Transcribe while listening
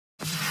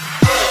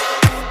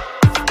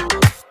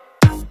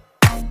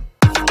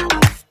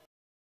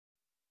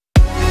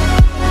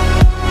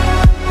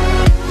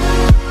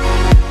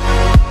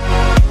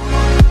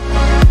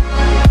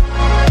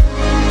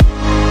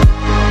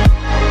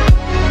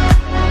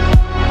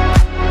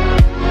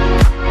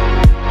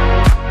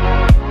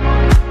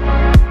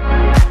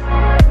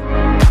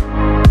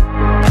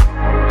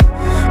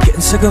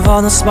sick of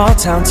all the small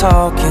town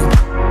talking.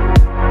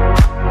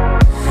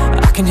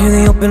 I can hear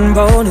the open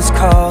road is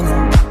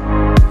calling.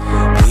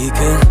 We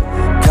could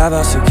grab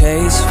our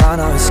suitcase, find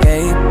our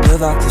escape,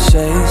 live our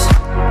cliches.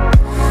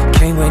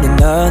 Can't wait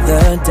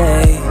another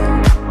day.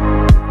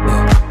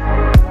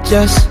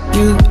 Just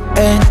you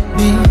and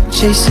me,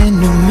 chasing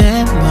new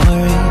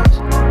memories.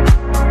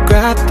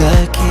 Grab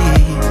the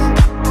keys.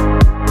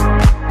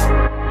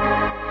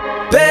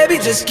 Baby,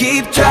 just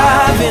keep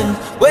driving.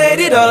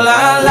 Waited all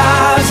our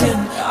lives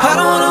and I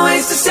don't wanna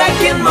waste a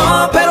second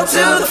more. Pedal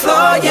to the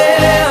floor,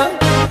 yeah.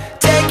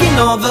 Taking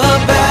all the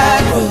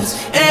back roads,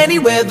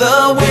 anywhere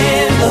the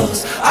wind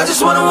blows. I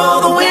just wanna roll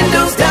the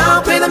windows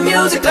down, play the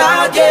music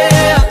loud,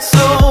 yeah.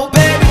 So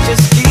baby,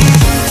 just keep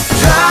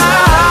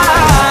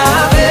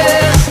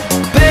driving.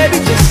 Baby,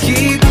 just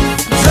keep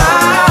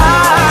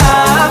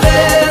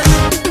driving.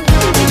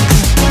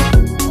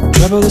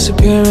 Trouble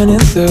disappearing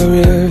in the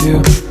rear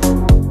view.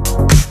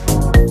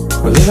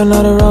 We're living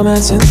out a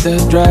romance in the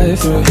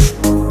drive-thru.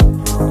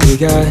 We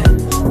got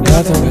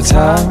nothing but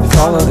time,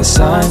 follow the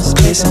signs,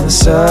 chasing the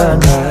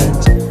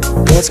sunrise.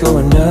 Let's go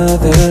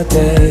another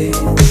day.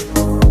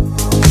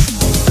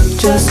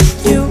 Just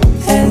you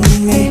and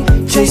me,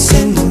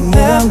 chasing the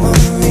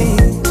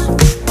memories.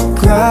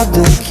 Grab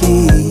the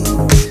keys.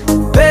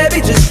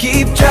 Baby, just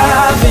keep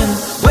driving.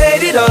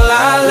 Waited all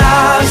our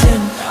lives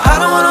and I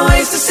don't wanna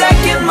waste a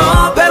second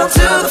more. Pedal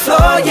to the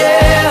floor,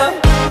 yeah.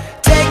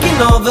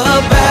 Taking all the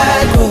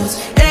back roads,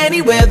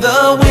 anywhere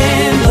the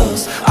wind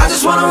blows. I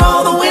just wanna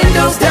roll the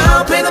windows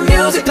down, play the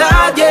music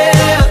loud,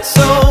 yeah.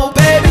 So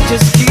baby,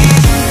 just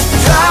keep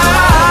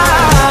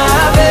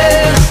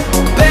driving.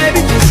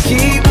 Baby, just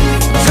keep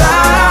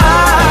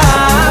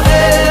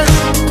driving.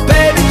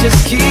 Baby,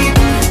 just keep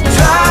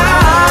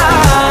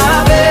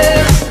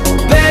driving.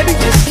 Baby,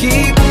 just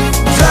keep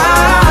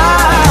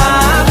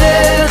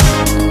driving.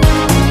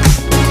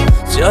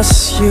 Just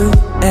you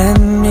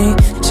and me,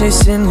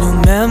 chasing new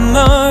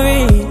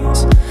memories.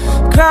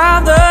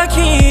 Grab the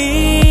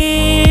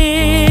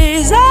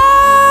keys.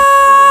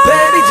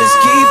 Baby, just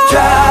keep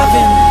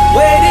driving.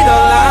 Waited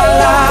all our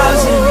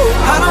lives and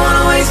I don't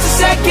wanna waste a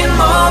second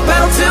more.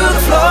 Pedal to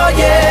the floor,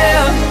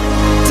 yeah.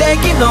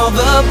 Taking all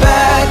the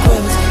back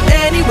roads,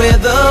 anywhere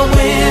the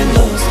wind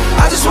blows.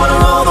 I just wanna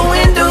roll the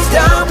windows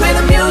down, play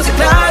the music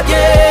loud,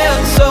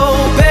 yeah. So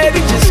baby,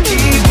 just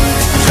keep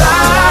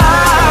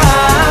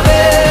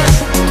driving.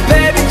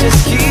 Baby,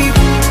 just keep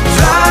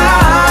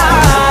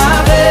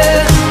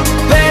driving.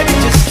 Baby,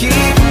 just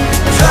keep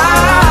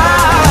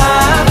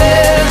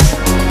driving.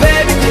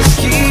 Baby, just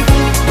keep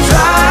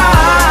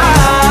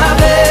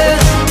driving.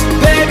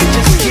 Baby,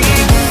 just keep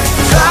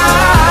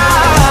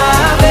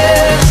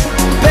driving.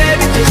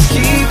 Baby, just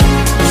keep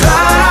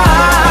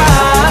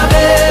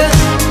driving.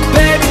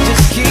 Baby,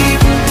 just keep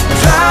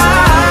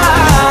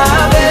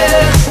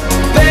driving.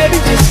 Baby,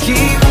 just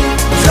keep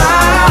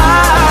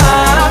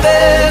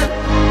driving.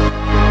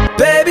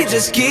 Baby,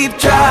 just keep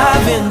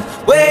driving.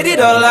 Waited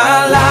all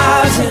our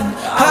lives and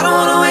I don't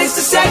wanna waste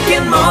a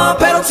second more.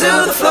 Pedal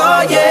to the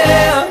floor,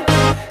 yeah.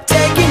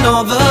 Taking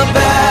all the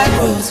back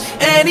roads,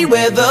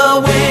 anywhere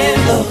the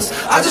wind blows.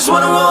 I just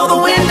wanna roll the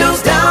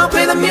windows down,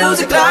 play the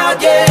music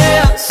loud,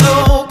 yeah.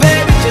 So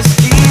baby, just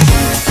keep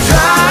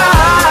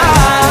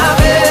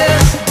driving.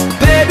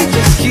 Baby,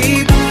 just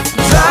keep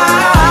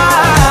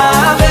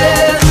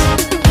driving.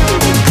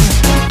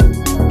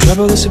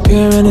 Trouble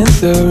disappearing in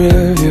the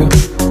rear view.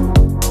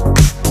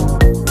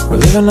 We're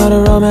living out a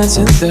romance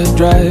in the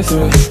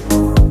drive-thru.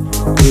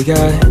 We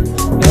got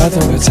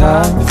nothing but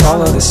time,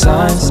 follow the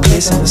signs,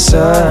 chasing the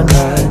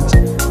sunrise.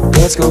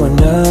 Let's go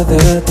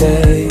another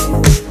day.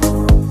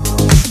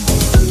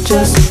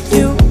 Just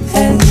you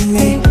and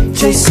me,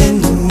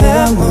 chasing the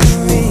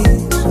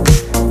memories.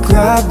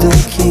 Grab the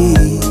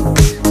keys.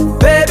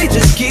 Baby,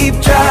 just keep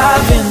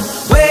driving.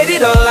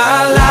 Waited all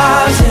our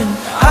lives and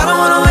I don't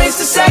wanna waste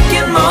a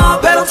second more.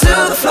 Pedal to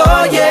the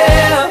floor,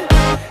 yeah.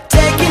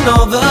 Taking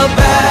all the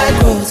back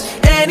roads,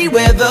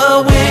 anywhere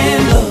the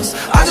wind blows.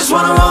 I just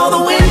wanna roll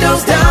the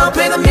windows down,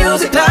 play the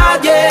music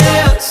loud,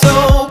 yeah.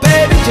 So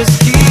baby, just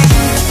keep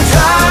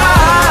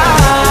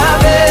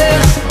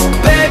driving.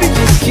 Baby,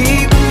 just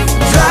keep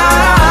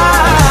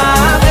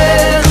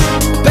driving.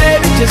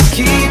 Baby, just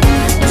keep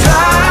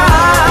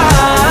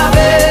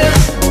driving.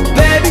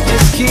 Baby,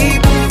 just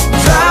keep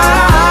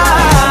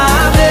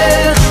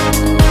driving.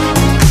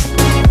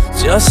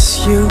 Just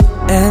you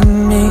and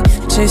me,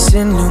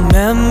 chasing new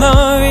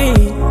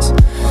memories.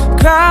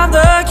 Grab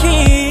the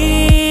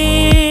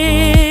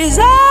keys.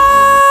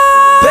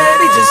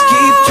 Baby, just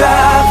keep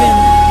driving.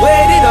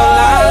 Waited all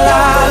our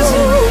lives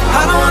and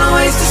I don't wanna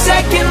waste a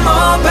second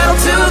more. Pedal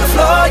to the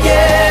floor,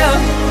 yeah.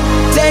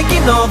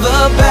 Taking all the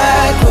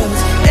back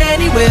roads,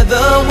 anywhere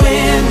the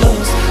wind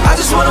blows. I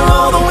just wanna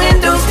roll the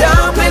windows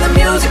down, play the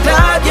music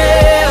loud,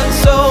 yeah.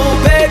 So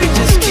baby,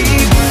 just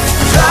keep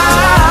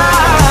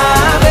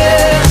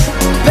driving.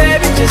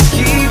 Baby, just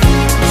keep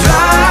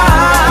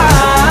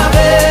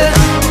driving.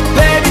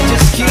 Baby,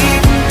 just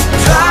keep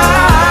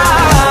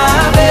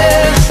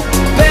driving.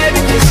 Baby,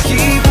 just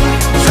keep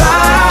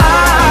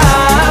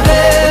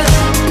driving.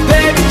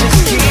 Baby,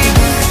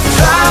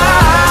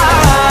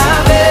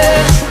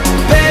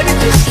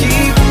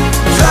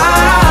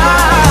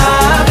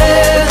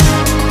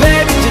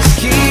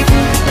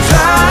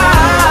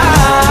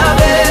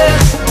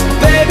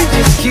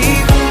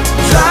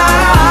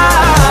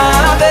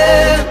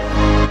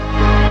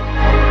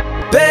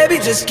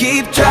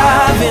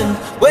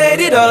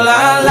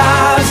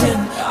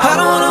 I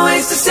don't wanna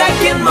waste a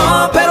second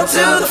more. Pedal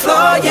to the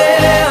floor,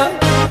 yeah.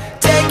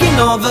 Taking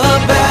all the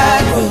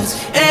back roads,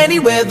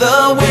 anywhere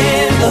the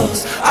wind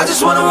blows. I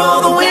just wanna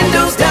roll the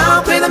windows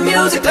down, play the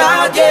music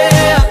loud,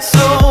 yeah.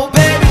 So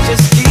baby,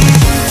 just keep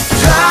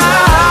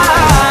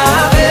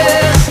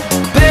driving.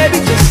 Baby,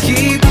 just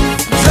keep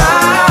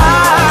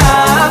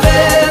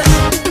driving.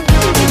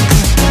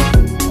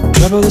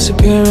 Trouble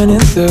disappearing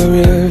in the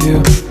rear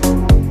view.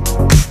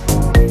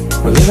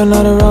 We're living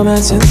out a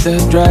romance in the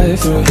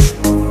drive-thru.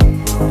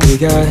 We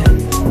got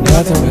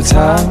nothing but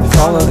time,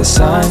 follow the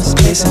signs,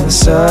 chasing the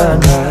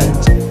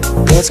sunrise.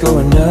 Let's go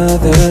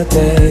another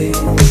day.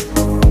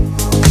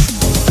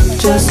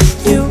 Just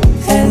you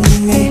and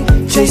me,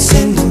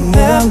 chasing the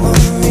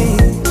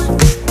memories.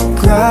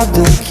 Grab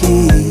the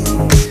keys.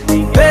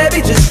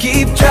 Baby, just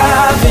keep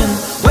driving.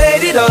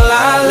 Waited all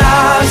our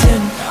lives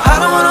and I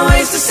don't wanna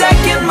waste a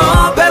second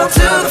more. Pedal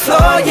to the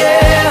floor,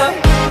 yeah.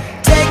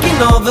 Taking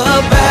all the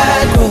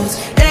back roads,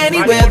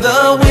 anywhere the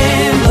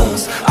wind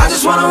blows. I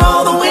just wanna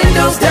roll the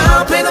windows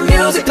down, play the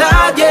music loud.